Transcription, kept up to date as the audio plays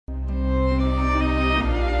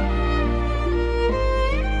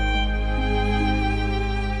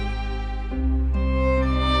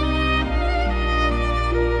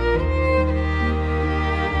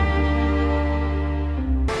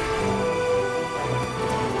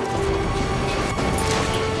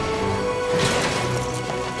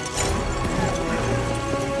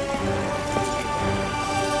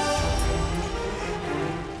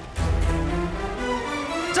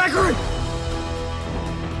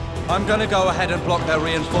I'm gonna go ahead and block their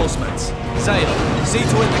reinforcements. Zale, see to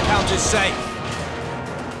it the Count is safe.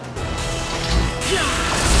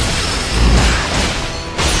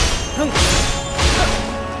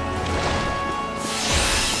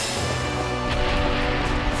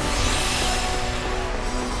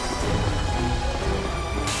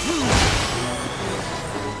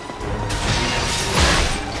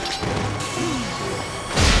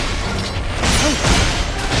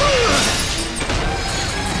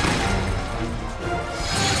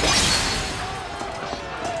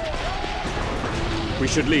 We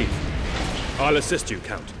should leave. I'll assist you,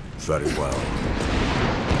 Count. Very well.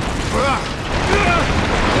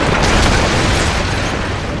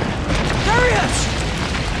 Darius!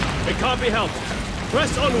 It can't be helped.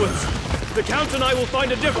 Press onwards. The Count and I will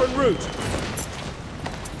find a different route.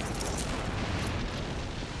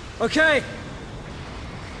 Okay.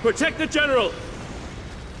 Protect the General!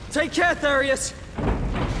 Take care, Darius.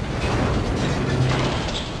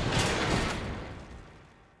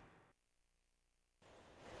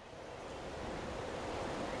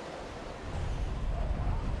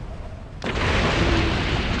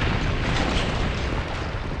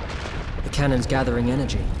 The cannon's gathering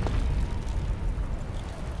energy.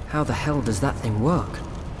 How the hell does that thing work?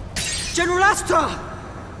 General Asta!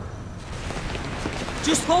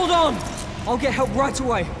 Just hold on! I'll get help right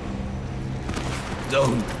away.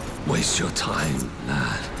 Don't waste your time,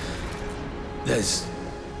 lad. There's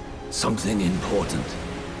something important.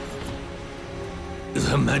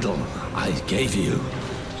 The medal I gave you.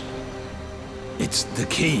 It's the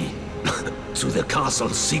key to the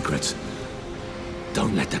castle's secrets.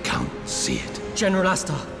 Don't let the Count see it. General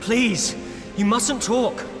Asta, please! You mustn't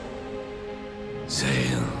talk!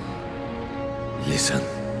 Zale, listen.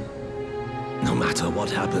 No matter what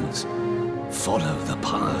happens, follow the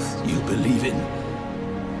path you believe in.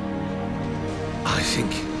 I think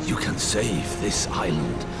you can save this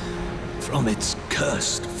island from its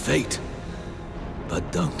cursed fate. But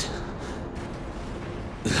don't.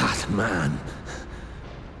 That man...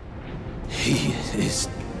 he is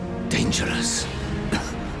dangerous.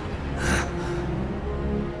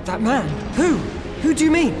 That man? Who? Who do you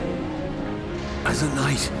mean? As a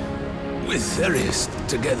knight, with Therius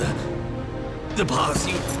together, the path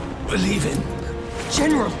you believe in.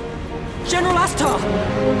 General! General Asta!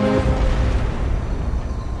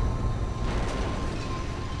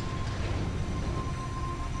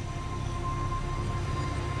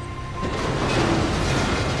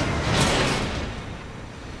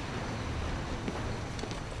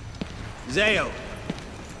 Zale!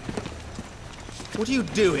 What are you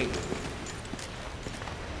doing?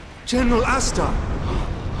 General Asta!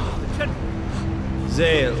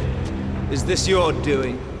 Zale, is this your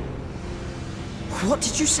doing? What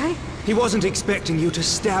did you say? He wasn't expecting you to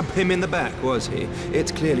stab him in the back, was he?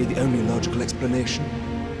 It's clearly the only logical explanation.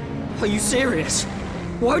 Are you serious?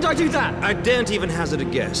 Why would I do that? I daren't even hazard a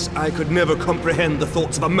guess. I could never comprehend the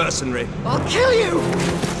thoughts of a mercenary. I'll kill you!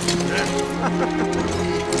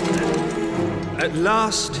 At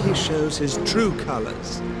last, he shows his true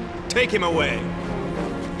colors. Take him away.